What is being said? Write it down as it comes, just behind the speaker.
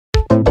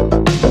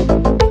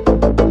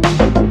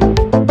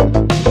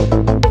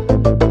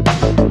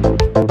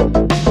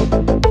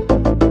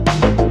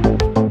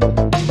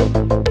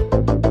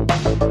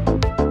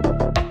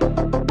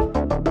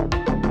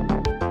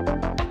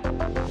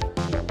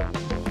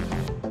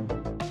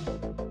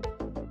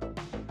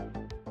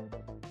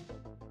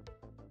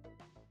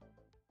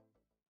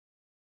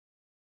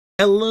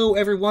Hello,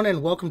 everyone,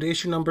 and welcome to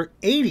issue number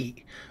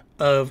 80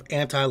 of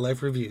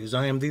Anti-Life Reviews.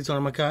 I am the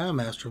Makai,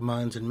 Master of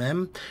Minds and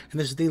Mem, and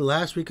this is the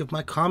last week of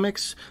my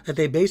comics that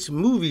they base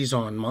movies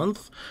on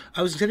month.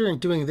 I was considering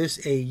doing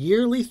this a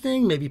yearly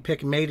thing, maybe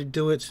pick May to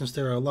do it, since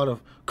there are a lot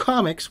of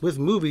comics with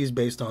movies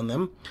based on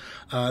them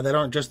that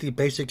aren't just the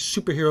basic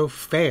superhero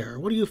fare.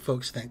 What do you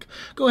folks think?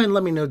 Go ahead and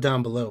let me know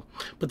down below.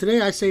 But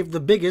today I saved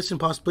the biggest and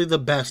possibly the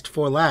best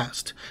for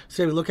last.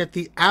 Today we look at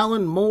the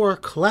Alan Moore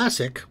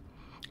classic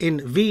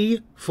in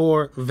V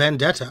for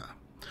Vendetta.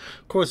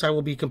 Of course, I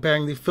will be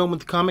comparing the film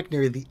with the comic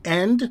near the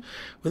end,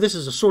 but this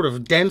is a sort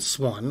of dense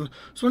one,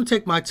 so I'm going to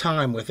take my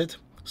time with it.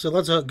 So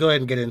let's go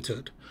ahead and get into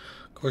it.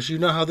 Of course, you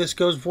know how this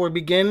goes before we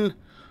begin.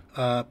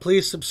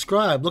 Please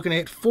subscribe. Looking to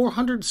hit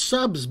 400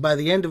 subs by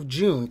the end of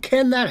June.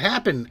 Can that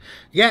happen?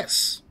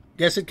 Yes.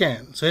 Yes, it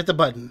can. So hit the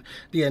button.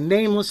 Be a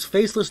nameless,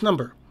 faceless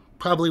number,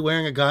 probably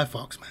wearing a Guy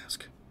Fawkes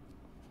mask.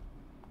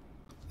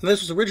 Now,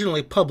 this was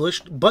originally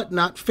published, but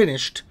not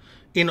finished,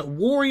 in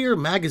Warrior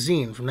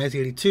magazine from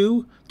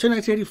 1982 to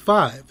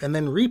 1985, and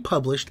then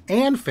republished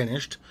and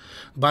finished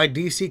by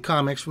DC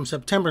Comics from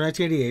September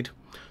 1988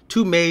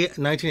 to May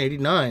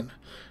 1989.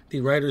 The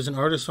writers and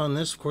artists on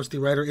this, of course, the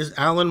writer is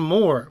Alan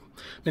Moore.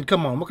 I mean,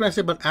 come on, what can I say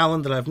about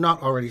Alan that I've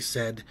not already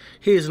said?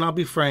 He is, and I'll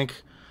be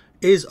frank,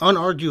 is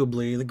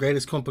unarguably the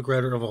greatest comic book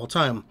writer of all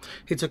time.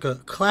 He took a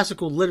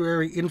classical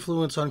literary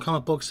influence on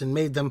comic books and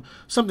made them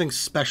something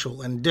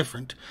special and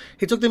different.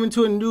 He took them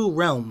into a new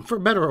realm, for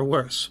better or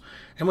worse.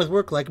 And with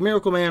work like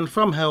Miracle Man,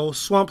 From Hell,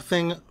 Swamp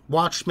Thing,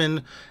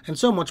 Watchmen, and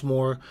so much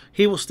more,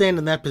 he will stand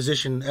in that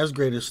position as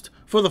greatest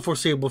for the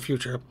foreseeable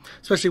future,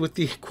 especially with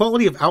the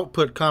quality of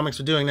output comics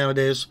are doing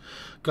nowadays.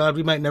 God,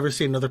 we might never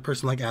see another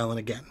person like Alan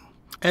again.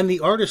 And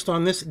the artist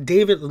on this,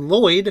 David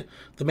Lloyd,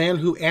 the man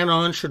who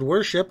Anon should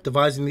worship,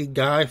 devising the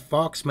Guy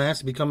Fawkes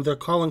mask to become their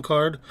calling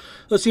card,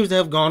 though seems to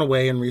have gone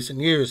away in recent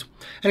years.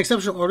 An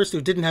exceptional artist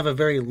who didn't have a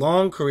very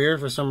long career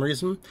for some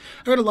reason.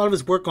 I read a lot of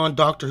his work on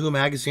Doctor Who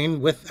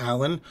magazine with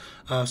Alan.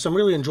 Some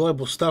really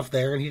enjoyable stuff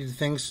there, and he did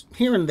things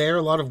here and there,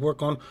 a lot of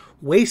work on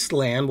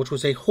Wasteland, which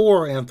was a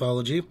horror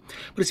anthology,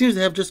 but he seems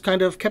to have just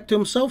kind of kept to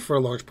himself for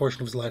a large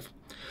portion of his life.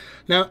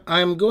 Now,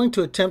 I'm going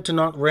to attempt to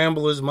not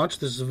ramble as much.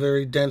 This is a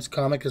very dense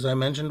comic, as I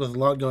mentioned, with a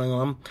lot going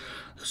on.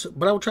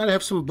 But I will try to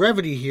have some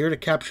brevity here to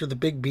capture the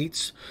big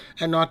beats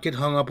and not get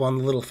hung up on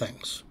the little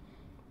things.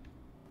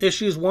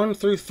 Issues 1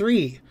 through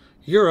 3,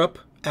 Europe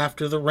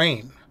After the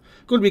Rain.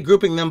 I'm going to be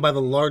grouping them by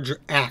the larger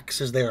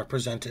acts as they are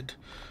presented.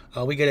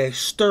 We get a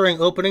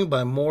stirring opening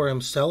by Moore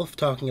himself,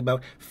 talking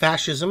about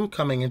fascism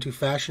coming into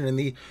fashion in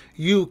the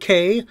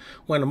UK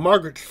when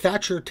Margaret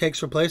Thatcher takes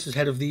her place as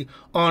head of the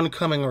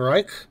oncoming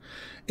Reich.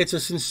 It's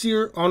a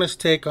sincere, honest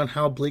take on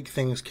how bleak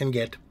things can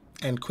get,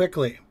 and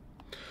quickly.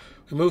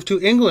 We move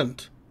to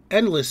England.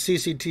 Endless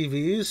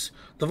CCTVs.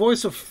 The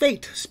voice of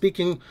fate,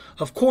 speaking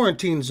of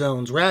quarantine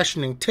zones,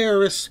 rationing,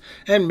 terrorists,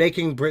 and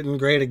making Britain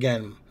great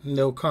again.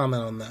 No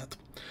comment on that.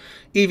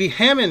 Evie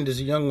Hammond is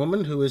a young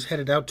woman who is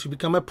headed out to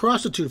become a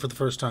prostitute for the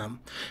first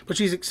time, but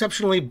she's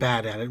exceptionally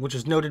bad at it, which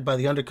is noted by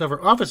the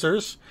undercover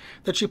officers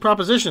that she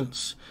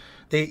propositions.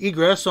 They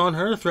egress on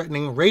her,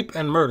 threatening rape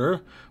and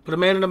murder, but a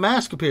man in a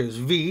mask appears,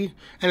 V,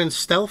 and in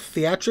stealth,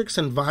 theatrics,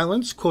 and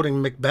violence,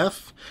 quoting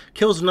Macbeth,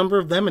 kills a number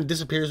of them and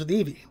disappears with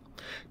Evie.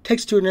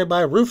 Takes to a nearby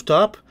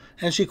rooftop,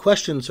 and she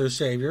questions her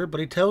savior, but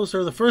he tells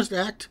her the first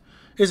act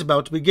is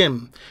about to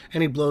begin,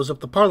 and he blows up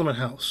the Parliament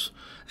House,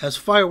 as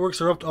fireworks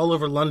erupt all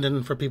over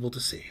London for people to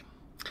see.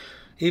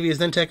 Evie is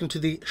then taken to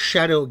the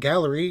Shadow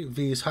Gallery,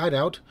 V's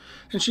hideout,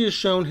 and she is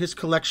shown his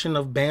collection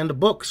of banned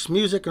books,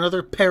 music, and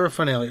other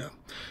paraphernalia.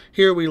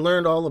 Here we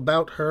learned all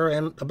about her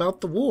and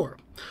about the war.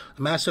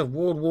 A massive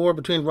world war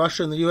between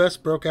Russia and the U.S.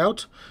 broke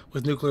out,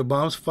 with nuclear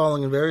bombs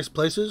falling in various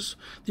places.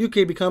 The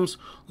UK becomes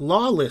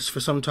lawless for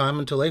some time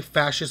until a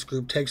fascist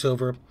group takes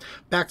over,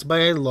 backed by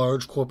a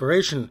large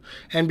corporation,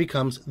 and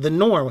becomes the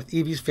norm, with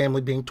Evie's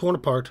family being torn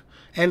apart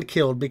and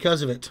killed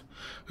because of it.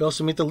 We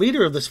also meet the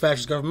leader of this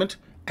fascist government,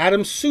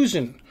 Adam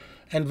Susan,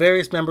 and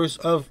various members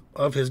of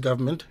his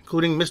government,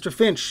 including Mr.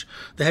 Finch,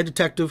 the head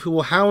detective who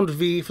will hound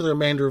V for the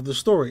remainder of the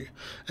story,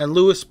 and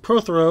Louis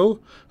Prothero,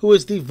 who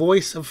is the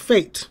voice of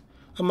fate,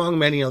 among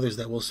many others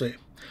that we'll see.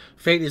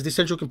 Fate is the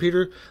central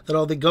computer that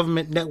all the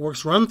government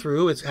networks run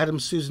through. It's Adam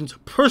Susan's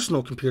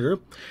personal computer.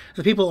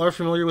 The people are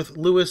familiar with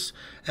Louis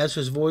as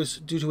his voice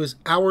due to his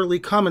hourly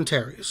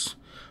commentaries.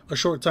 A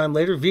short time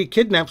later, V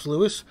kidnaps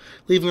Louis,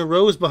 leaving a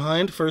rose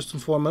behind first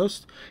and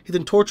foremost. He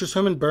then tortures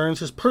him and burns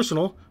his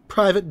personal,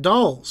 private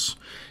dolls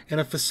in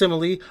a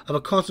facsimile of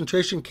a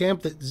concentration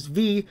camp that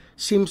V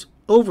seems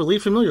overly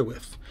familiar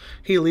with.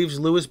 He leaves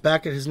Louis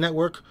back at his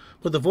network,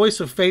 but the voice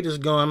of fate is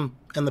gone,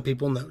 and the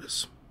people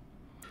notice.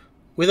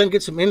 We then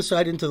get some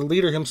insight into the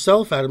leader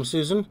himself, Adam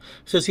Susan.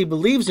 Says he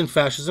believes in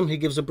fascism. He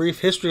gives a brief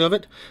history of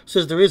it.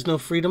 Says there is no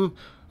freedom.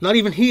 Not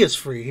even he is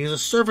free. He is a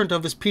servant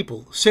of his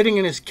people, sitting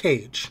in his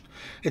cage.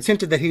 It's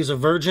hinted that he is a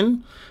virgin,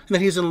 and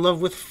that he is in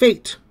love with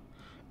fate.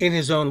 In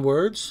his own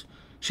words,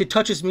 she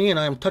touches me, and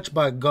I am touched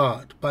by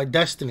God, by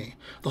destiny.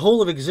 The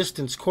whole of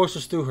existence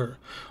courses through her.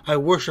 I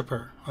worship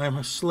her. I am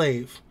her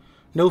slave.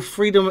 No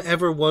freedom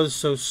ever was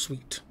so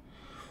sweet.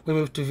 We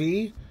move to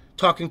V,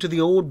 talking to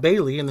the Old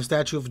Bailey in the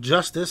Statue of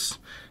Justice.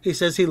 He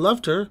says he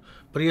loved her,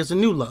 but he has a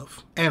new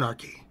love,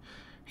 anarchy.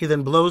 He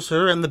then blows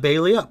her and the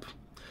Bailey up.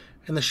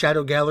 In the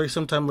Shadow Gallery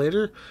sometime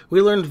later,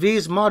 we learned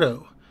V's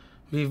motto,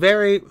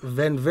 Vivere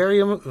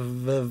Venverium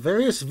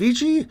Varius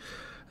Vici.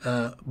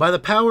 By the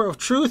power of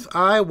truth,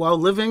 I, while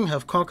living,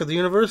 have conquered the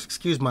universe.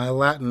 Excuse my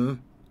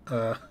Latin.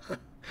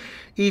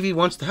 Evie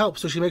wants to help,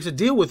 so she makes a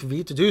deal with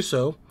V to do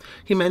so.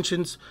 He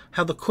mentions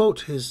how the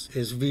quote, his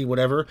V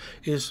whatever,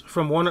 is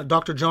from one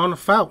Dr. John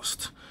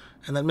Faust,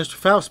 and that Mr.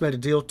 Faust made a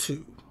deal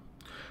too.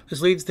 This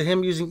leads to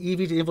him using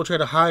Evie to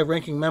infiltrate a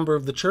high-ranking member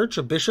of the church,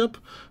 a bishop,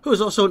 who is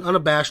also an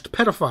unabashed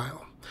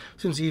pedophile,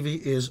 since Evie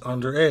is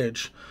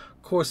underage.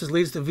 Of course, this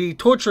leads to V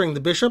torturing the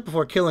bishop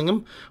before killing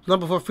him,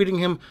 not before feeding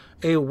him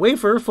a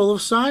wafer full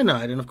of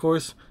cyanide, and of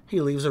course, he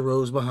leaves a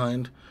rose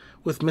behind,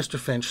 with Mr.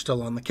 Finch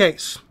still on the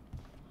case.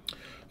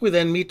 We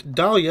then meet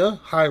Dahlia,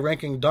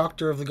 high-ranking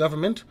doctor of the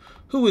government,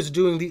 who is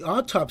doing the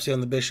autopsy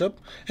on the bishop,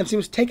 and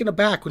seems taken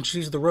aback when she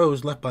sees the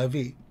rose left by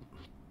V.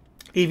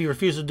 Evie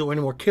refuses to do any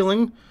more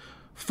killing,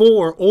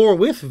 for or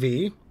with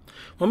V,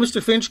 while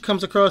Mr. Finch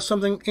comes across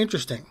something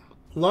interesting.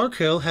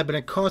 Larkhill had been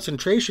a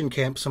concentration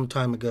camp some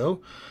time ago,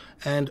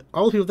 and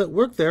all the people that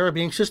work there are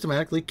being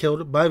systematically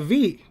killed by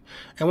V.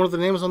 And one of the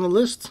names on the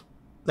list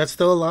that's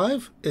still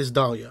alive is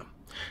Dahlia.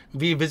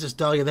 V visits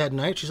Dahlia that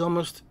night. She's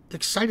almost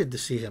excited to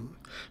see him.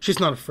 She's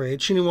not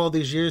afraid. She knew all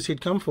these years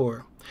he'd come for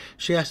her.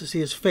 She asks to see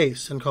his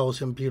face and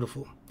calls him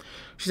beautiful.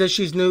 She says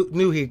she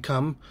knew he'd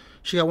come.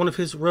 She got one of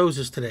his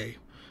roses today,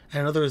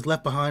 and another is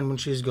left behind when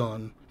she's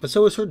gone. But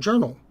so is her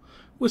journal,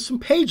 with some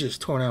pages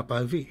torn out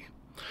by V.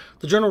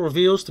 The journal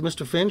reveals to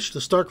Mr. Finch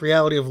the stark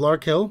reality of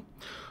Larkhill.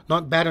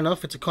 Not bad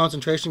enough, it's a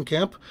concentration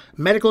camp.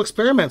 Medical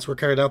experiments were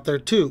carried out there,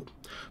 too.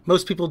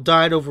 Most people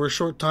died over a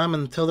short time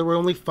until there were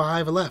only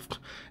 5 left,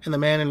 and the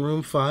man in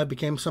room 5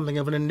 became something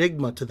of an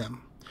enigma to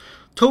them.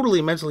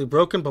 Totally mentally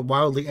broken, but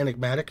wildly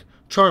enigmatic,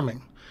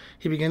 charming.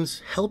 He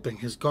begins helping,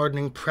 his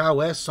gardening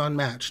prowess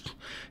unmatched.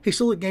 He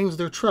slowly gains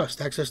their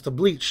trust, access to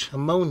bleach,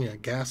 ammonia,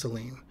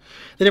 gasoline.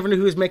 They never knew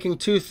he was making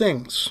 2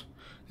 things,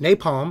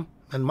 napalm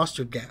and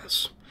mustard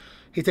gas.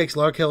 He takes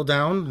Larkhill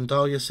down, and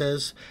Dahlia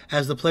says,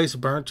 as the place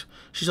burnt,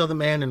 she saw the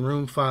man in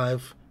room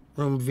 5,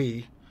 room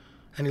V,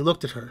 and he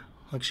looked at her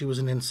like she was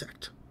an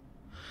insect.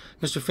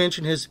 Mr. Finch,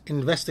 in his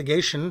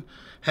investigation,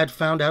 had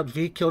found out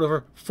V killed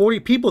over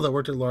 40 people that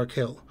worked at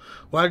Larkhill.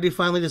 Why did he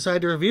finally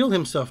decide to reveal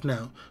himself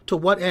now? To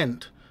what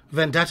end?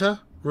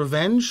 Vendetta?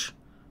 Revenge?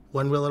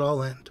 When will it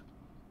all end?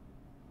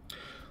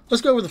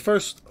 Let's go over the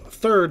first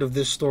third of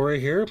this story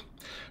here.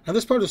 Now,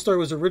 this part of the story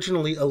was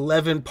originally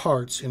 11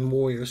 parts in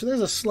Warrior, so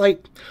there's a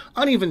slight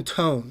uneven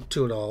tone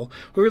to it all.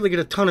 We really get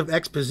a ton of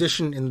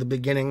exposition in the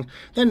beginning,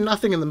 then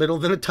nothing in the middle,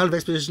 then a ton of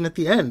exposition at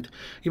the end.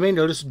 You may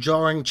notice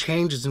jarring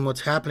changes in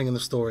what's happening in the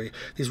story,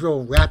 these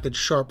real rapid,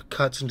 sharp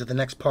cuts into the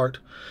next part.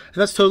 And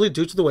that's totally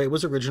due to the way it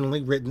was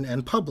originally written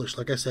and published.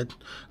 Like I said,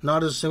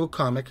 not as a single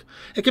comic.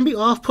 It can be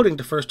off-putting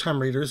to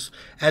first-time readers,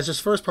 as this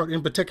first part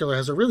in particular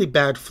has a really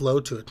bad flow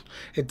to it.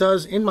 It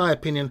does, in my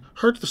opinion,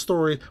 hurt the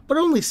story, but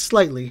only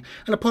slightly,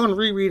 and upon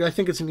reread, I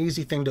think it's an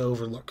easy thing to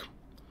overlook.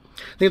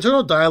 The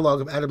internal dialogue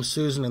of Adam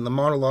Susan and the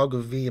monologue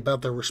of V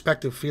about their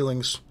respective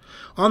feelings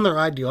on their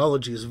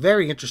ideology is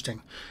very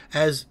interesting,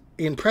 as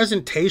in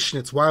presentation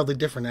it's wildly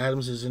different.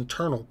 Adam's is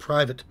internal,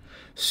 private,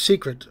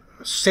 secret,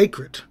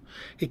 sacred.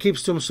 He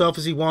keeps to himself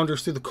as he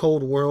wanders through the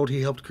cold world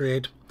he helped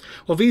create.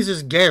 While V's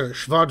is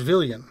garish,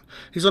 vaudevillian.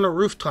 He's on a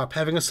rooftop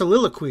having a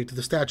soliloquy to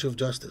the Statue of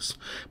Justice.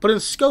 But in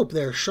scope,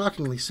 they are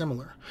shockingly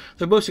similar.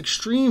 They're both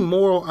extreme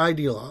moral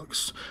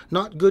ideologues.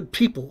 Not good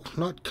people,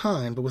 not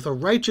kind, but with a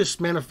righteous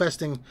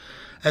manifesting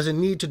as a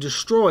need to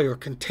destroy or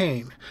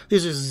contain.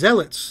 These are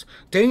zealots,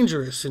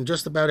 dangerous in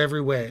just about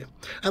every way.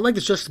 I like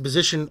this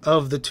juxtaposition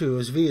of the two,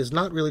 as V is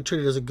not really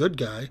treated as a good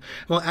guy,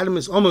 while Adam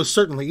is almost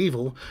certainly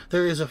evil.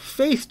 There is a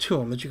faith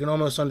to him that you can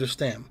almost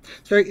understand.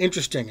 It's very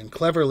interesting and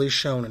cleverly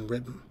shown and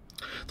written.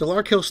 The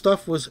Larkhill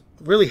stuff was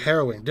really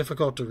harrowing,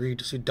 difficult to read,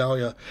 to see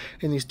Dahlia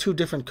in these 2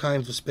 different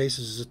kinds of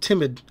spaces as a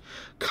timid,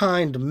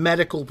 kind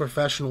medical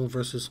professional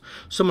versus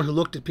someone who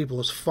looked at people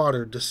as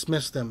fodder,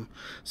 dismissed them,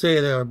 say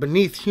they are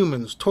beneath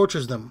humans,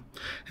 tortures them.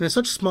 And in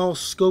such small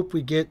scope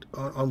we get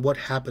on what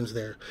happens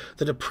there,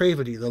 the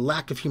depravity, the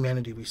lack of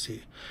humanity we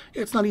see.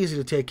 It's not easy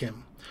to take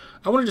in.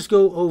 I want to just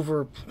go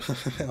over,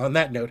 on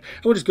that note,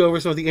 I want to just go over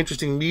some of the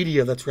interesting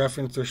media that's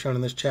referenced or shown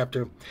in this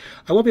chapter.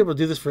 I won't be able to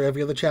do this for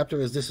every other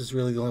chapter, as this is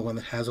really the only one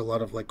that has a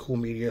lot of cool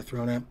media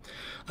thrown at.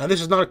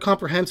 This is not a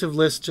comprehensive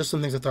list, just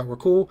some things I thought were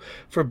cool.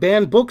 For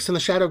banned books in the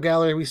Shadow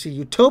Gallery, we see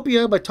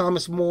Utopia by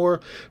Thomas More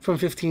from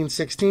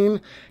 1516,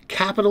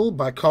 Capital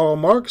by Karl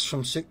Marx from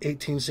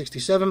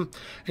 1867,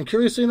 and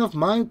curiously enough,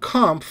 Mein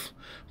Kampf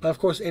by, of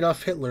course,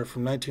 Adolf Hitler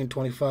from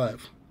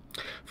 1925.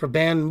 For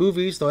banned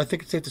movies, though I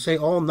think it's safe to say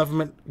all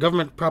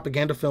government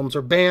propaganda films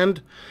are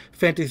banned,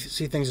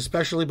 fantasy things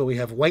especially, but we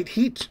have White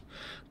Heat,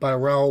 by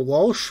Raoul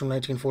Walsh from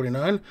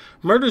 1949,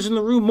 Murders in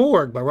the Rue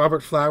Morgue by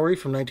Robert Flowery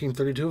from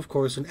 1932, of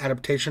course an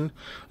adaptation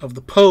of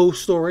the Poe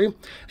story,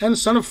 and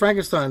Son of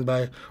Frankenstein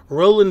by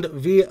Roland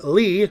V.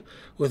 Lee,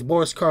 with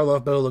Boris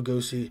Karloff, Bela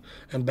Lugosi,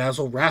 and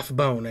Basil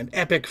Rathbone, an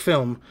epic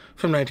film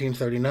from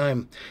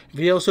 1939.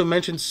 He also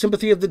mentions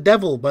Sympathy of the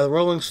Devil by the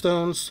Rolling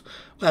Stones.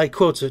 He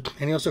quotes it,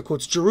 and he also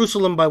quotes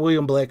Jerusalem by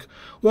William Blake,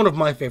 one of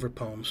my favorite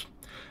poems.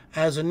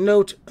 As a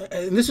note,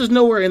 and this is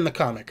nowhere in the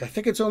comic, I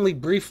think it's only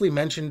briefly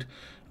mentioned.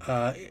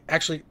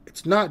 Actually,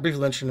 it's not briefly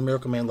mentioned in the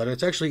Miracle Man letter.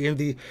 It's actually in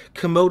the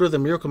Komodo the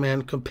Miracle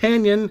Man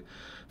companion.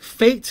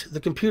 Fate,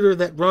 the computer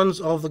that runs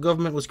all of the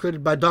government, was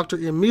created by Dr.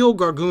 Emil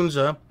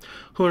Gargunza,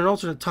 who in an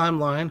alternate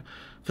timeline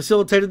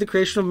facilitated the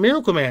creation of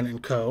Miracle Man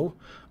and Co.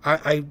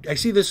 I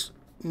see this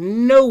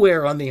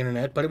nowhere on the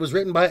internet, but it was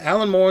written by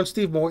Alan Moore and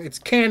Steve Moore. It's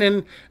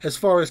canon as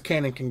far as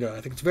canon can go. I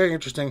think it's very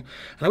interesting,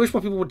 and I wish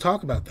more people would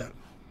talk about that.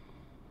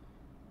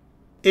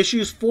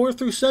 Issues 4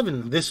 through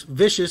 7, This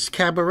Vicious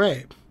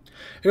Cabaret.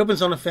 It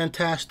opens on a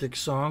fantastic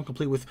song,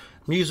 complete with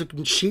music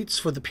and sheets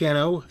for the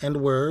piano and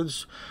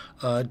words.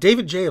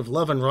 David J. of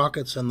Love and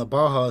Rockets and the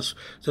Bajas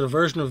did a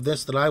version of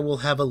this that I will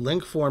have a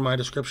link for in my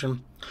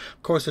description.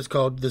 Of course, it's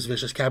called This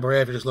Vicious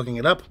Cabaret if you're just looking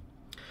it up.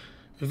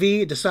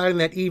 V, deciding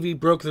that Evie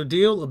broke their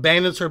deal,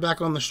 abandons her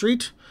back on the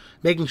street,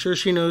 making sure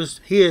she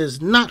knows he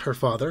is not her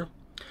father.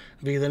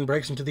 V then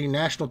breaks into the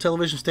national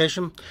television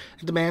station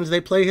and demands they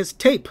play his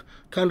tape,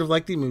 kind of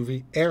like the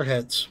movie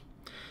Airheads.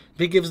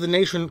 V gives the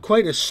nation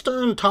quite a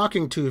stern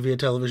talking to via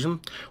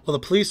television. While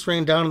the police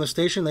rain down on the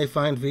station, they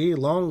find V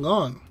long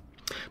gone.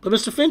 But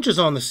Mr. Finch is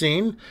on the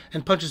scene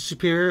and punches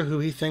Superior, who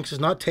he thinks is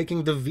not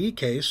taking the V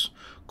case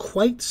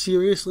quite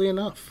seriously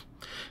enough.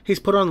 He's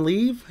put on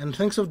leave and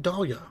thinks of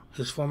Dahlia,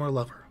 his former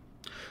lover.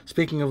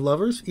 Speaking of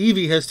lovers,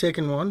 Evie has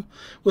taken one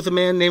with a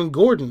man named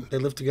Gordon. They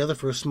live together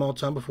for a small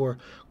time before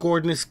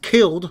Gordon is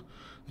killed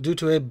due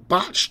to a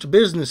botched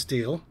business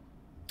deal.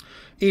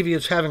 Evie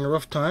is having a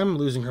rough time,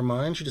 losing her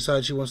mind. She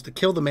decides she wants to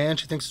kill the man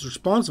she thinks is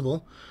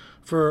responsible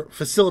for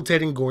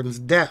facilitating Gordon's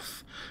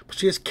death. But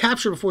she is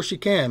captured before she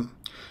can.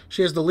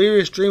 She has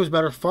delirious dreams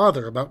about her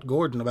father, about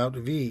Gordon, about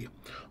V.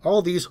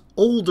 All these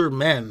older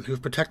men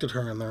who've protected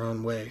her in their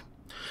own way.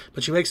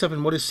 But she wakes up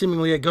in what is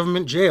seemingly a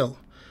government jail.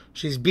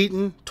 She's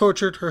beaten,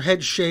 tortured, her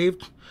head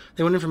shaved.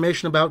 They want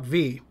information about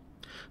V.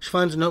 She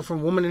finds a note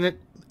from a woman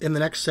in the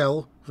next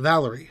cell,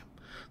 Valerie.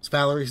 It's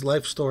Valerie's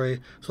life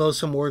story, as well as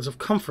some words of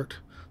comfort.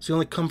 It's the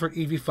only comfort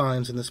Evie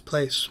finds in this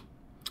place.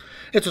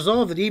 It's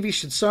resolved that Evie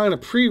should sign a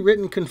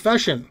pre-written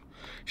confession.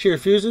 She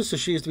refuses, so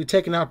she is to be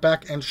taken out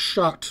back and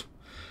shot.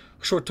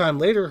 A short time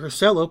later, her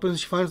cell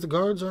opens. She finds the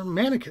guards are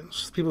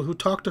mannequins, the people who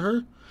talk to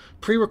her,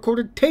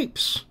 pre-recorded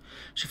tapes.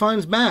 She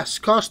finds masks,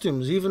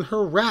 costumes, even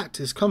her rat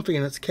is comfy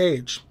in its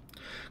cage.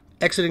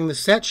 Exiting the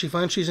set, she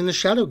finds she's in the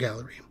shadow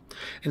gallery,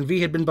 and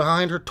V had been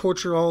behind her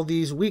torture all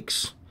these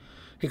weeks.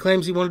 He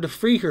claims he wanted to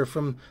free her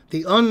from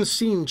the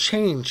unseen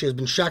chain she has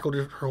been shackled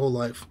to her whole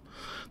life.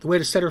 The way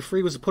to set her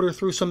free was to put her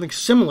through something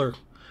similar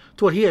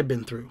to what he had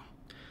been through.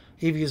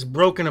 Evie is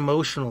broken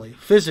emotionally,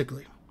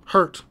 physically,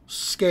 hurt,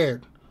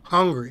 scared,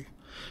 hungry.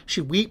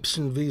 She weeps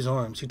in V's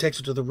arms. He takes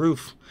her to the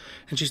roof,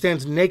 and she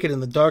stands naked in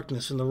the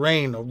darkness, in the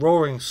rain, a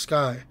roaring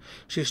sky.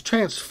 She is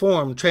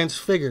transformed,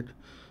 transfigured,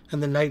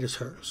 and the night is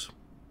hers.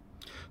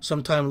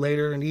 Sometime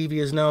later, and Evie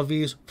is now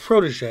V's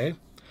protege,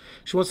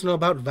 she wants to know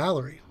about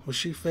Valerie. Was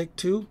she fake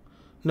too?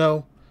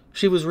 No,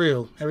 she was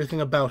real, everything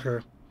about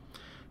her.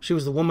 She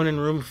was the woman in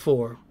room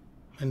 4,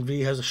 and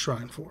V has a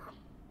shrine for her.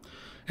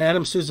 In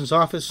Adam Susan's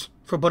office,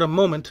 for but a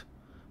moment,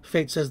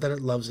 fate says that it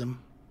loves him,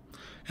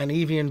 and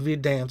Evie and V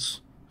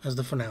dance as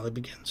the finale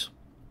begins.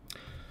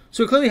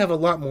 So we clearly have a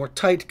lot more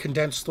tight,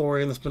 condensed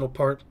story in this middle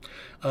part.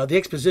 The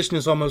exposition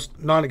is almost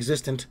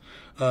non-existent.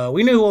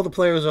 We know who all the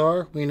players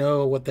are. We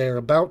know what they're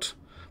about.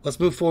 Let's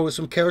move forward with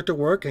some character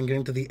work and get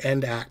into the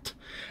end act.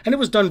 And it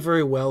was done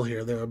very well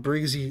here.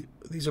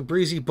 These are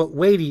breezy but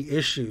weighty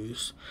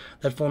issues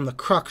that form the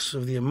crux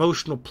of the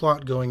emotional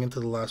plot going into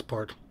the last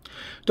part.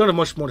 Don't have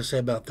much more to say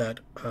about that.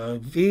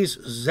 V's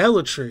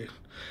zealotry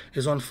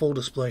is on full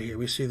display here.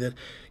 We see that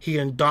he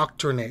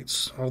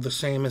indoctrinates all the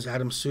same as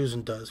Adam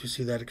Susan does. We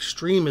see that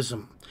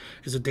extremism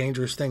is a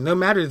dangerous thing, no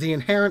matter the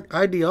inherent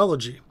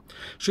ideology.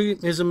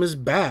 Extremism is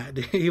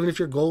bad, even if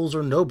your goals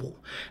are noble.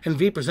 And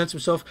V presents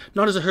himself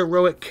not as a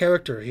heroic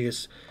character he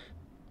is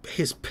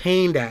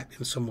pained at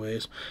in some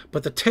ways,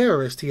 but the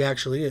terrorist he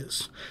actually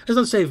is. This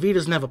doesn't say V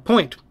doesn't have a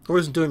point or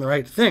isn't doing the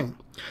right thing.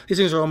 These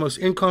things are almost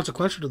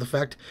inconsequential to the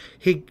fact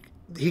he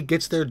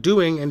gets there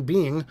doing and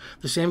being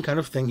the same kind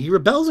of thing he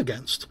rebels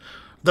against.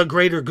 The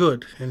greater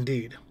good,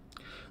 indeed.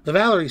 The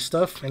Valerie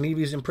stuff and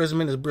Evie's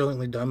imprisonment is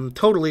brilliantly done,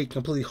 totally,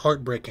 completely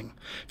heartbreaking.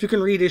 If you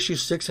can read issue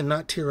 6 and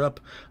not tear up,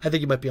 I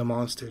think you might be a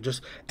monster.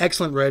 Just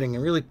excellent writing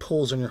and really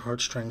pulls on your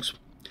heartstrings.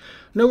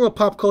 No real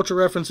pop culture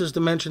references to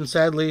mention,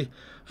 sadly.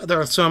 There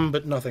are some,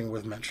 but nothing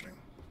worth mentioning.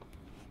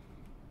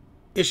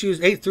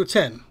 Issues 8 through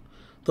 10.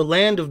 The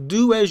Land of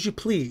Do As You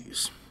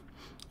Please.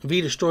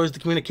 V destroys the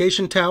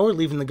communication tower,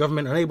 leaving the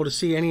government unable to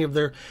see any of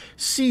their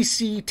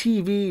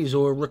CCTVs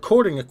or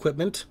recording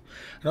equipment.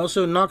 It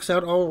also knocks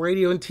out all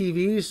radio and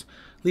TVs,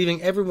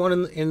 leaving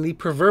everyone in the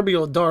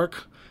proverbial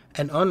dark,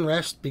 and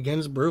unrest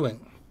begins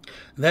brewing.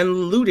 Then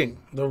looting,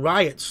 the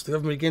riots. The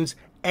government begins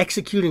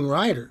executing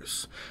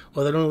rioters.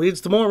 Well, that only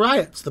leads to more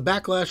riots. The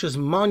backlash is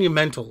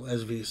monumental,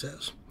 as V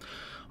says.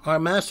 Our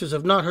masters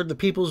have not heard the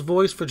people's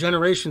voice for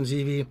generations,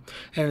 Evie,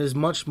 and it is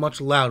much,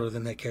 much louder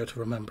than they care to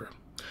remember.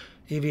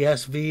 Evie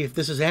asks V if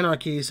this is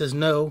anarchy. He says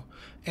no.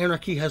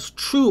 Anarchy has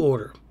true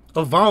order,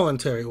 a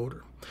voluntary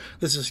order.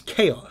 This is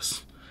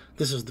chaos.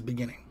 This is the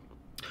beginning.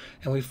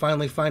 And we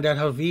finally find out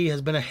how V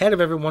has been ahead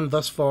of everyone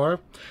thus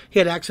far. He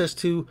had access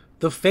to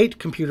the Fate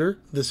computer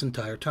this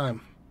entire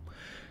time.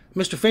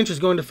 Mr. Finch is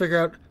going to figure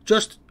out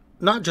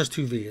not just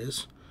who V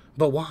is,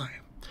 but why.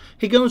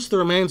 He goes to the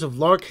remains of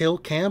Lark Hill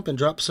Camp and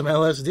drops some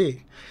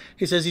LSD.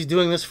 He says he's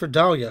doing this for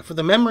Dahlia, for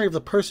the memory of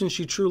the person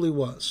she truly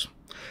was.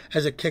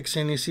 As it kicks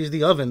in, he sees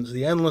the ovens,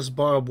 the endless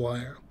barbed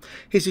wire.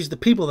 He sees the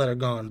people that are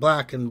gone,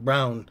 black and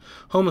brown,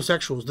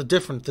 homosexuals, the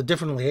different, the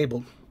differently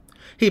abled.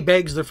 He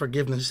begs their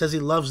forgiveness. He says he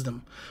loves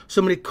them.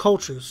 So many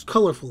cultures,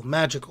 colorful,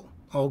 magical,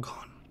 all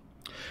gone.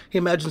 He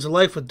imagines a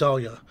life with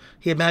Dahlia.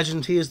 He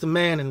imagines he is the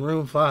man in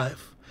room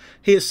 5.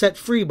 He is set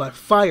free by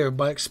fire,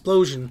 by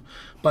explosion,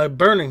 by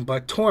burning,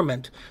 by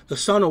torment. The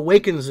sun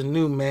awakens a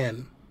new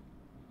man.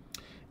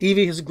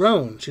 Evie has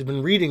grown. She's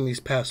been reading these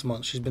past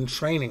months. She's been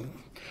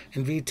training.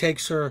 And V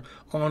takes her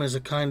on as a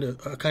kind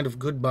of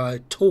goodbye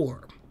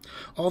tour.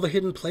 All the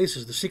hidden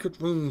places, the secret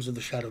rooms of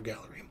the Shadow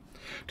Gallery,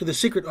 to the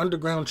secret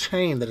underground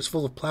chain that is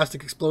full of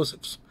plastic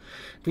explosives.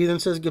 V then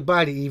says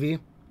goodbye to Evie.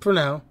 For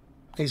now,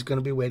 he's going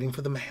to be waiting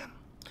for the man.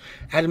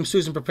 Adam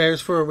Susan prepares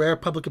for a rare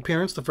public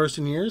appearance, the first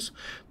in years.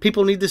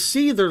 People need to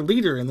see their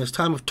leader in this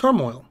time of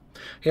turmoil.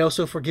 He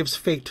also forgives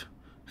Fate,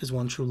 his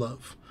one true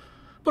love.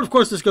 But of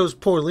course this goes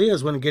poorly,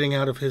 as when getting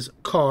out of his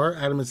car,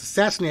 Adam is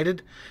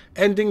assassinated,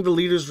 ending the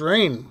leader's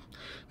reign.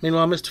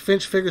 Meanwhile, Mr.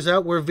 Finch figures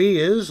out where V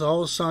is,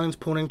 all signs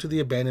pointing to the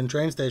abandoned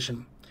train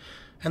station.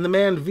 And the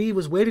man V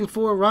was waiting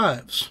for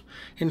arrives.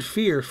 In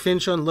fear,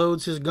 Finch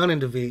unloads his gun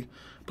into V,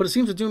 but it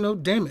seems to do no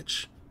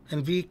damage,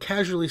 and V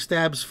casually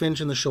stabs Finch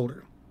in the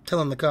shoulder,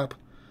 telling the cop,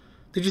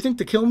 "Did you think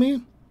to kill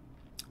me?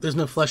 There's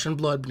no flesh and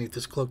blood beneath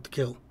this cloak to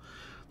kill.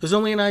 There's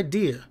only an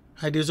idea.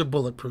 Ideas are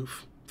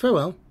bulletproof.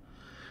 Farewell."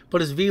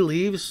 But as V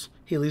leaves,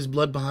 he leaves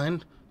blood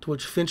behind, to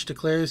which Finch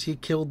declares he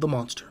killed the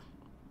monster.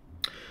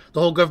 The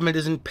whole government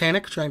is in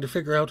panic, trying to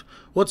figure out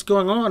what's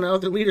going on now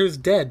their leader is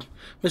dead.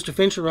 Mr.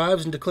 Finch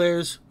arrives and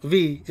declares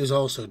V is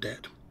also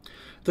dead.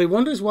 Though he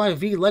wonders why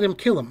V let him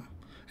kill him,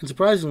 and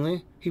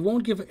surprisingly, he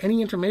won't give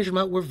any information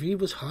about where V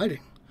was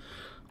hiding.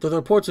 Though the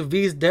reports of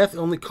V's death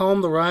only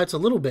calm the riots a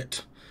little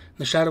bit. In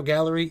the Shadow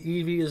Gallery,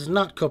 Evie is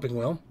not coping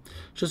well.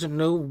 She doesn't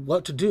know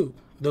what to do,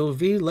 though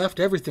V left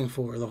everything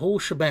for her, the whole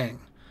shebang,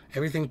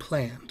 everything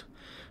planned.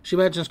 She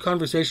imagines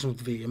conversation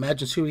with V,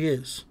 imagines who he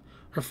is.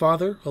 Her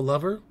father, a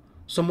lover,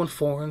 someone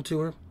foreign to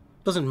her,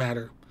 doesn't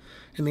matter.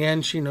 In the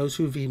end, she knows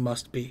who V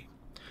must be.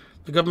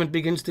 The government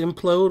begins to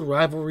implode,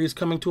 rivalries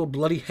coming to a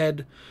bloody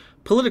head,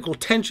 political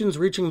tensions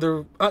reaching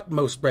their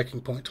utmost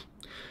breaking point.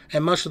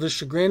 And much to the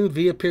chagrin,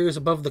 V appears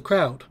above the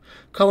crowd,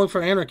 calling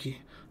for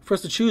anarchy, for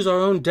us to choose our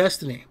own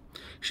destiny.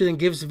 She then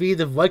gives V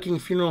the Viking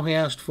funeral he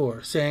asked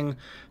for, saying,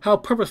 "How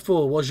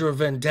purposeful was your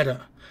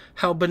vendetta,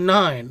 how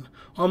benign,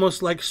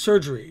 almost like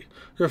surgery.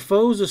 Your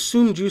foes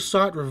assumed you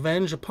sought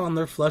revenge upon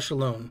their flesh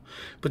alone,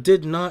 but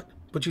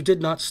you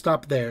did not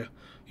stop there.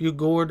 You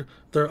gored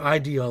their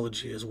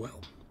ideology as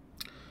well."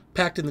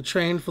 Packed in the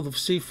train full of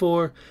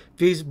C4,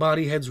 V's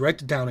body heads right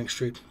to Downing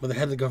Street, where the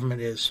head of the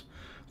government is,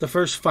 the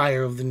first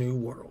fire of the new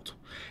world.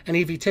 And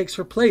Evie takes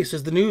her place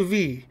as the new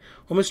V,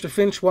 while Mr.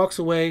 Finch walks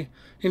away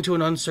into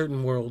an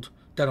uncertain world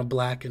down a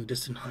black and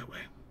distant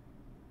highway.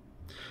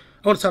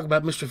 I want to talk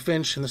about Mr.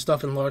 Finch and the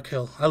stuff in Lark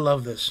Hill. I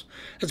love this.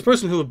 As a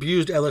person who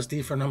abused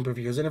LSD for a number of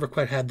years, I never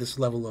quite had this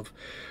level of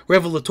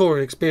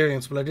revelatory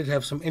experience, but I did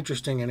have some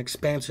interesting and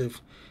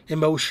expansive,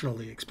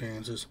 emotionally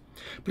experiences.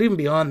 But even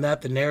beyond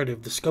that, the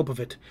narrative, the scope of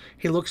it,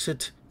 he looks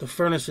at the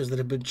furnaces that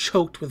have been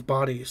choked with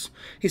bodies.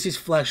 He sees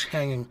flesh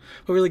hanging.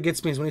 What really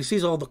gets me is when he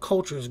sees all the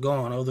cultures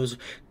gone, all those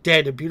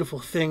dead, beautiful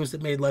things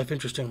that made life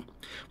interesting.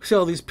 We see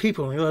all these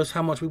people and realize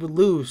how much we would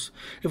lose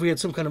if we had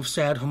some kind of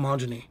sad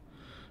homogeny.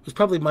 It was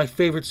probably my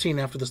favorite scene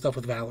after the stuff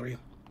with Valerie.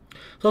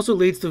 It also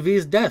leads to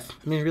V's death.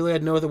 I mean, he really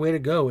had no other way to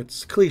go.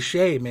 It's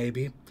cliche,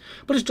 maybe.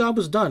 But his job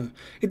was done.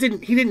 He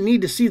didn't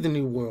need to see the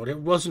new world. It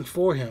wasn't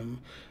for him.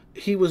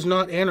 He was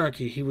not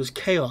anarchy. He was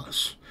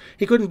chaos.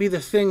 He couldn't be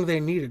the thing they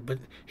needed, but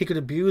he could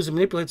abuse and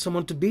manipulate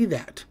someone to be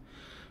that.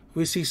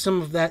 We see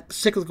some of that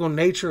cyclical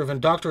nature of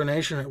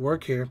indoctrination at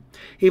work here,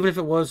 even if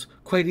it was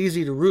quite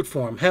easy to root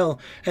for him. Hell,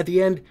 at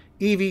the end,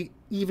 Evie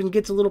even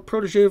gets a little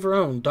protege of her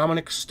own,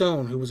 Dominic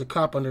Stone, who was a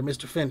cop under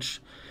Mr.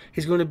 Finch.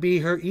 He's going to be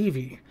her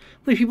Evie. How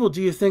many people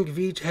do you think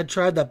V had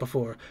tried that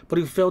before, but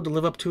who failed to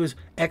live up to his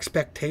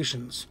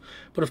expectations?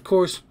 But of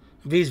course,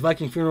 V's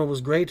Viking funeral was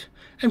great,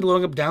 and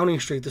blowing up Downing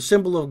Street, the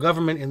symbol of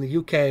government in the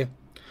UK,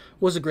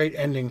 was a great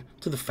ending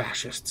to the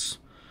fascists.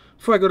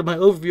 Before I go to my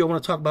overview, I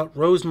want to talk about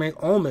Rosemary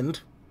Almond.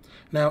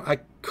 Now, I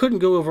couldn't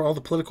go over all the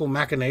political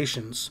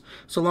machinations.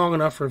 It's a long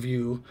enough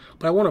review,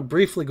 but I want to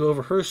briefly go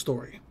over her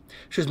story.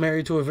 She was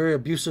married to a very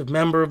abusive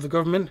member of the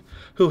government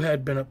who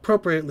had an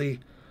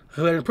appropriately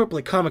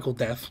comical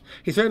death.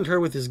 He threatened her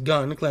with his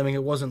gun, claiming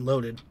it wasn't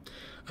loaded.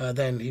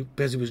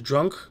 Because he was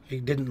drunk, he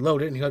didn't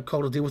load it, and he got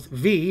called to deal with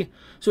V,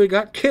 so he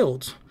got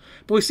killed.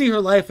 But we see her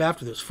life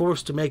after this,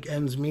 forced to make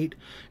ends meet,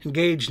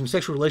 engaged in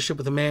sexual relationship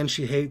with a man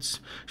she hates.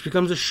 She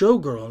becomes a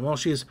showgirl, and while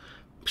she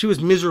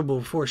was miserable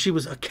before, she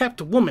was a kept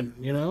woman,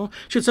 you know?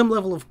 She had some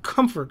level of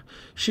comfort.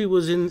 She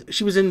was in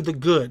the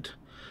good.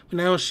 But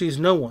now she's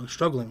no one,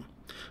 struggling.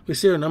 We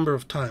see her a number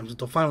of times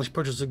until finally she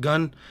purchases a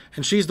gun,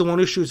 and she's the one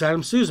who shoots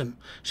Adam Susan.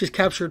 She's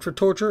captured for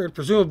torture and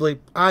presumably,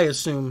 I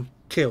assume,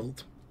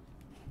 killed.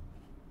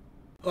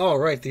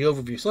 Alright, the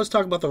overview. So let's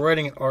talk about the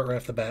writing and art right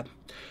off the bat.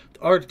 The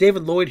art,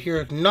 David Lloyd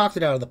here knocked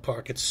it out of the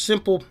park. It's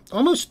simple,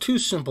 almost too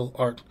simple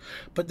art,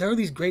 but there are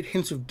these great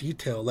hints of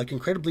detail, like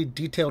incredibly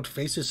detailed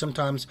faces,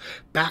 sometimes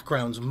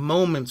backgrounds,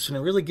 moments, and it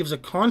really gives a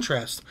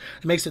contrast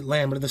that makes it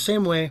land. But in the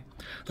same way,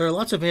 there are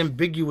lots of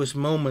ambiguous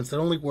moments that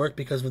only work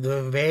because of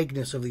the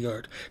vagueness of the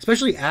art,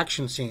 especially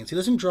action scenes. He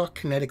doesn't draw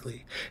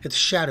kinetically. It's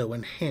shadow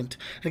and hint,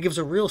 and it gives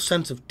a real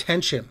sense of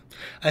tension.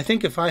 I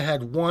think if I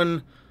had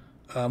one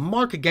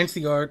mark against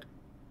the art,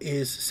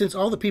 is since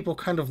all the people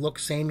kind of look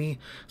samey,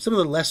 some of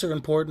the lesser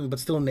important but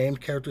still named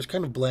characters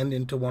kind of blend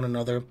into one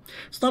another.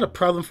 It's not a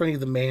problem for any of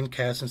the main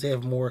cast since they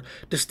have more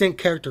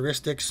distinct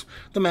characteristics.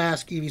 The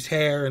Mask, Evie's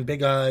hair and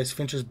big eyes,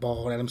 Finch is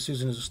bald, Adam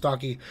Susan is a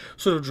stocky,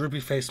 sort of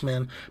droopy-faced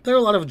man. There are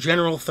a lot of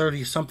general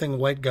 30-something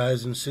white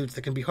guys in suits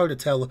that can be hard to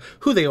tell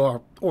who they are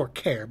or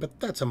care, but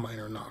that's a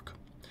minor knock.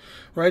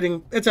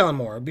 Writing, it's Alan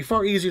Moore. It'd be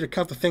far easier to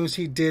count the things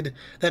he did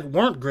that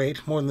weren't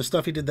great more than the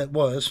stuff he did that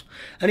was,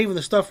 and even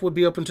the stuff would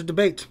be open to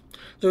debate.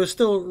 This is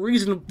still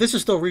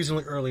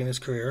reasonably early in his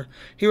career.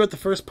 He wrote the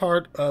first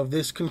part of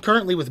this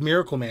concurrently with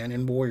Miracle Man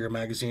in Warrior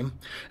magazine,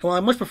 and while I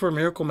much prefer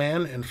Miracle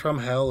Man and From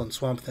Hell and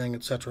Swamp Thing,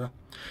 etc.,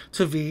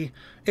 to V,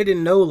 it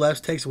in no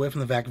less takes away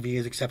from the fact V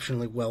is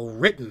exceptionally well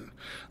written.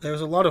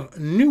 There's a lot of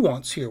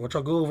nuance here, which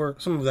I'll go over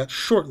some of that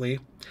shortly,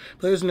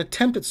 but there's an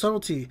attempt at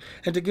subtlety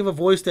and to give a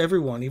voice to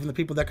everyone, even the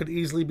people that could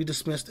easily be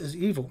dismissed as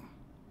evil.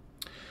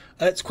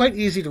 It's quite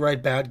easy to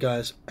write bad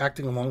guys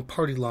acting along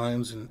party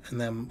lines and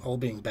them all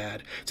being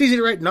bad. It's easy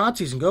to write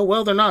Nazis and go,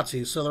 well, they're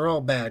Nazis, so they're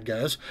all bad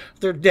guys.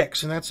 They're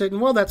dicks, and that's it. And,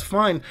 well, that's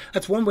fine.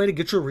 That's one way to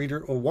get your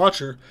reader or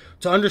watcher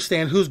to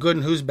understand who's good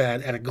and who's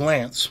bad at a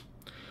glance.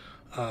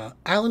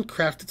 Alan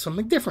crafted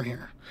something different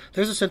here.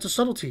 There's a sense of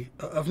subtlety,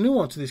 of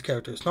nuance to these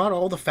characters. Not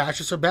all the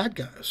fascists are bad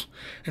guys.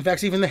 In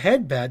fact, even the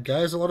head bad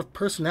guy has a lot of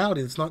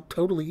personality that's not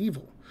totally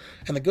evil.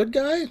 And the good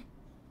guy,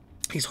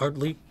 he's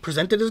hardly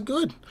presented as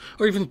good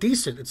or even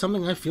decent. It's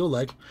something I feel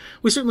like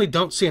we certainly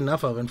don't see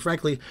enough of, and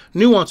frankly,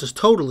 nuance is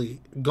totally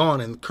gone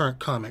in current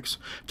comics.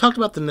 Talked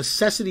about the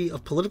necessity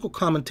of political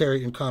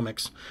commentary in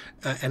comics,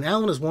 and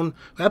Alan is one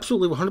who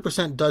absolutely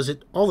 100% does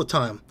it all the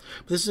time.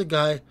 But this is a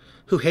guy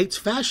who hates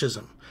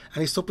fascism, and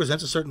he still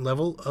presents a certain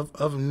level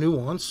of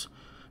nuance,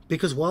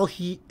 because while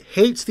he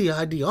hates the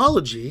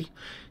ideology,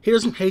 he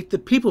doesn't hate the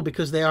people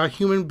because they are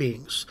human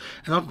beings,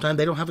 and oftentimes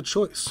they don't have a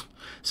choice.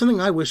 Something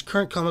I wish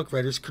current comic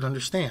writers could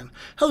understand.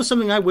 Hell, it's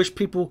something I wish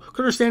people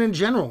could understand in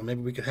general.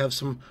 Maybe we could have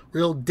some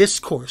real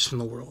discourse in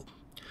the world.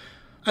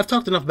 I've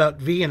talked enough about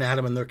V and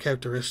Adam and their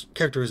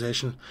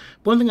characterization.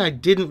 One thing I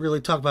didn't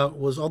really talk about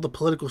was all the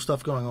political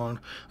stuff going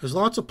on. There's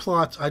lots of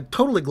plots I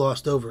totally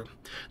glossed over.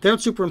 They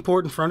aren't super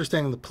important for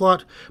understanding the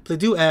plot, but they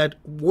do add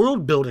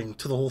world building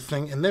to the whole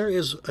thing, and there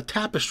is a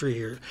tapestry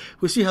here.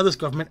 We see how this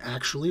government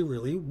actually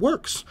really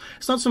works.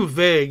 It's not some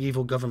vague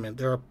evil government.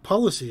 There are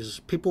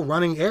policies, people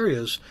running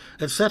areas,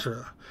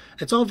 etc.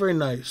 It's all very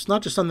nice.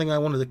 Not just something I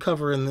wanted to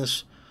cover in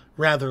this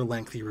rather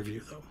lengthy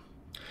review, though.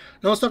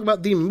 Now let's talk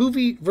about the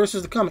movie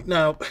versus the comic.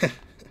 Now,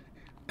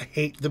 I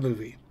hate the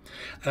movie,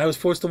 and I was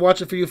forced to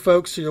watch it for you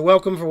folks, so you're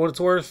welcome for what it's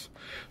worth.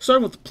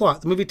 Starting with the plot,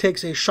 the movie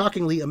takes a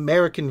shockingly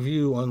American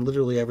view on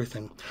literally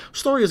everything. The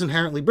story is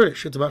inherently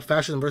British. It's about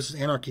fascism versus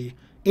anarchy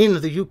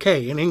in the UK,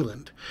 in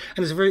England,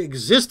 and its very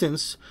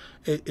existence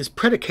is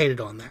predicated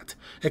on that.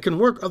 It can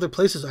work other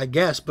places, I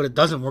guess, but it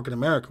doesn't work in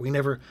America. We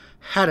never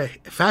had a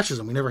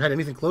fascism. We never had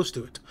anything close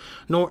to it,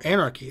 nor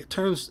anarchy. It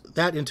turns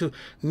that into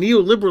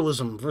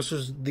neoliberalism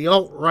versus the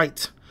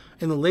alt-right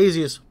in the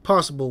laziest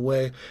possible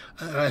way.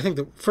 I think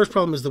the first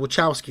problem is the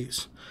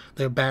Wachowskis.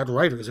 They're bad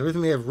writers.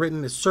 Everything they have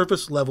written is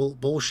surface-level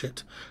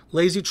bullshit.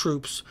 Lazy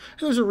troops.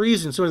 And there's a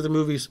reason so many of the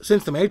movies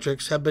since The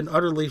Matrix have been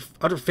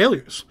utter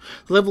failures.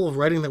 The level of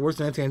writing that worked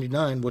in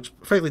 1999, which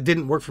frankly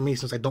didn't work for me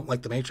since I don't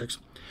like The Matrix,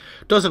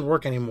 doesn't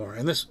work anymore.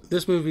 And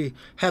this movie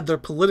had their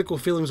political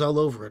feelings all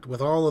over it,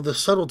 with all of the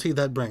subtlety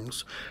that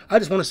brings. I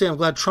just want to say I'm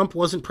glad Trump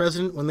wasn't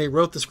president when they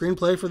wrote the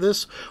screenplay for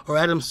this, or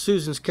Adam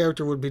Susan's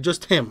character would be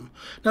just him.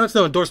 Now, that's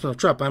no endorsement of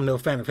Trump. I'm no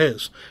fan of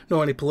his,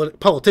 nor any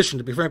politician,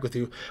 to be frank with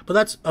you, but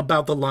that's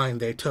about the line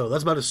they toe.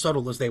 That's about as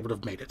subtle as they would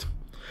have made it.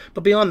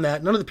 But beyond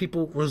that, none of the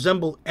people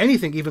resemble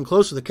anything even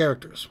close to the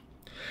characters.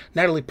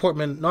 Natalie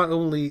Portman not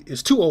only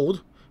is too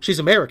old She's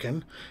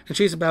American, and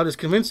she's about as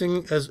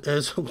convincing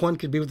as one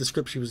could be with the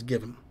script she was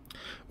given,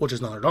 which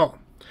is not at all.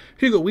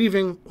 Hugo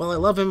Weaving, while I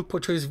love him,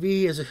 portrays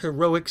V as a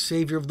heroic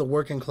savior of the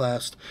working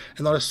class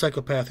and not a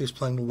psychopath who's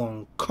playing the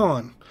long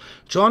con.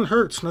 John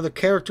Hurt's another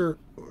character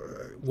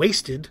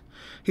wasted.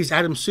 He's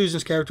Adam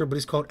Susan's character, but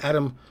he's called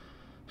Adam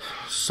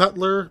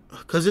Sutler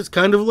because it's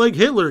kind of like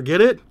Hitler,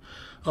 get it?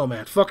 Oh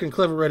man, fucking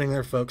clever writing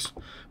there, folks.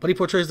 But he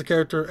portrays the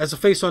character as a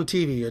face on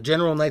TV, a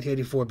general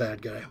 1984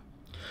 bad guy.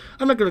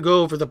 I'm not going to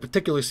go over the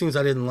particular scenes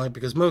I didn't like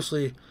because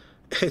mostly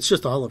it's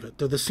just all of it.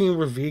 The scene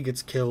where V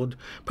gets killed,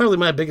 probably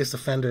my biggest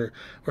offender,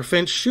 where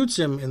Finch shoots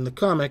him in the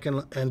comic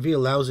and V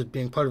allows it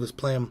being part of his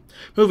plan.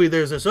 Movie,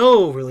 there's this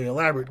overly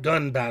elaborate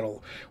gun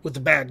battle with the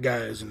bad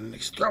guys and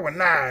he's throwing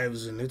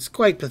knives and it's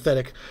quite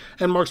pathetic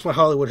and marks why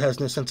Hollywood has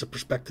no sense of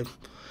perspective.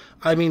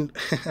 I mean,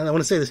 and I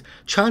want to say this,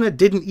 China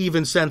didn't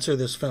even censor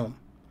this film.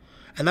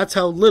 And that's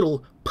how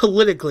little,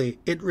 politically,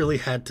 it really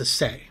had to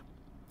say.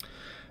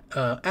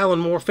 Alan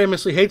Moore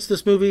famously hates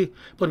this movie,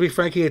 but to be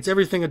frank, he hates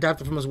everything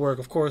adapted from his work.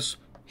 Of course,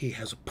 he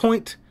has a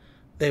point.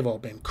 They've all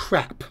been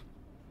crap.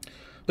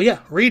 But yeah,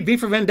 read V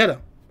for Vendetta.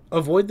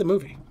 Avoid the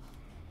movie.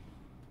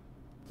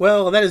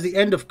 Well, that is the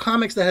end of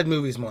Comics That Had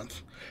Movies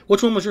Month.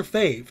 Which one was your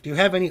fave? Do you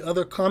have any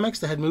other comics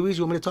that had movies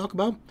you want me to talk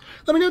about?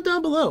 Let me know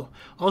down below.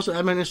 Also,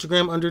 add my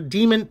Instagram under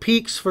Demon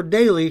Peaks for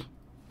daily.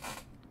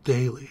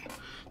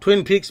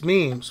 Twin Peaks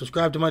Meme.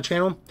 Subscribe to my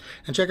channel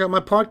and check out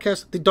my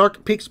podcast, The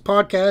Dark Peaks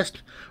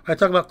Podcast, where I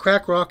talk about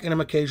crack rock and I'm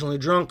occasionally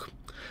drunk.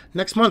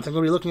 Next month, I'm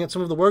going to be looking at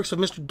some of the works of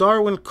Mr.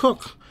 Darwin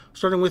Cook,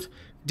 starting with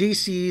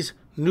DC's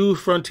New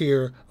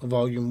Frontier,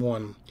 Volume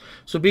 1.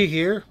 So be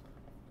here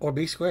or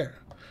be square.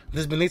 This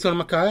has been Nathan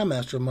Makaya,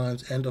 Master of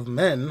Minds and of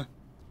Men.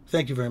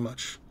 Thank you very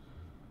much,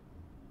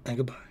 and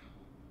goodbye.